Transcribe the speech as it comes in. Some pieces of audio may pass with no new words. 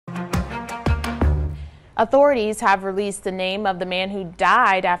Authorities have released the name of the man who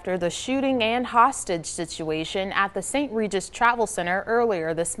died after the shooting and hostage situation at the St. Regis Travel Center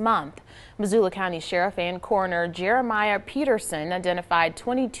earlier this month. Missoula County Sheriff and Coroner Jeremiah Peterson identified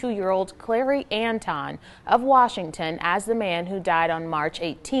 22-year-old Clary Anton of Washington as the man who died on March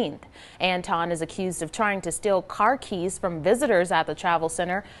 18th. Anton is accused of trying to steal car keys from visitors at the travel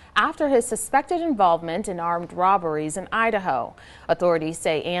center after his suspected involvement in armed robberies in Idaho. Authorities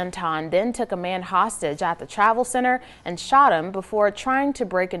say Anton then took a man hostage at the travel center and shot him before trying to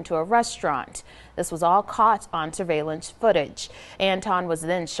break into a restaurant. This was all caught on surveillance footage. Anton was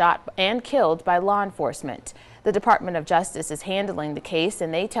then shot and killed by law enforcement. The Department of Justice is handling the case,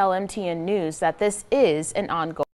 and they tell MTN News that this is an ongoing